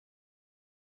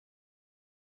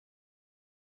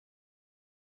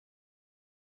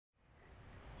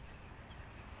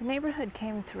The neighborhood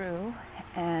came through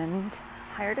and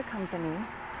hired a company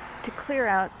to clear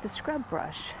out the scrub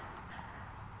brush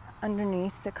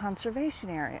underneath the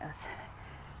conservation areas,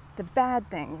 the bad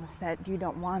things that you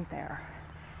don't want there.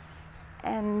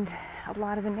 And a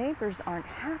lot of the neighbors aren't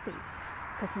happy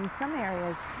because in some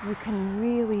areas you can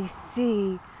really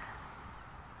see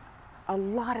a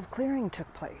lot of clearing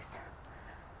took place.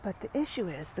 But the issue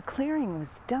is the clearing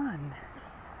was done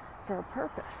for a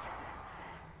purpose,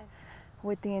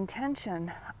 with the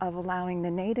intention of allowing the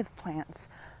native plants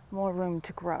more room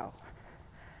to grow.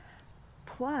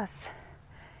 Plus,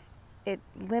 it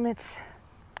limits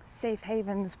safe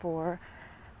havens for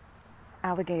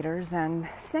alligators and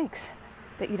snakes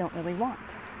that you don't really want.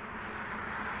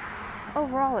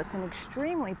 Overall, it's an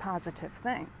extremely positive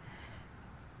thing.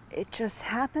 It just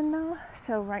happened though,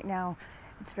 so right now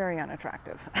it's very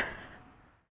unattractive.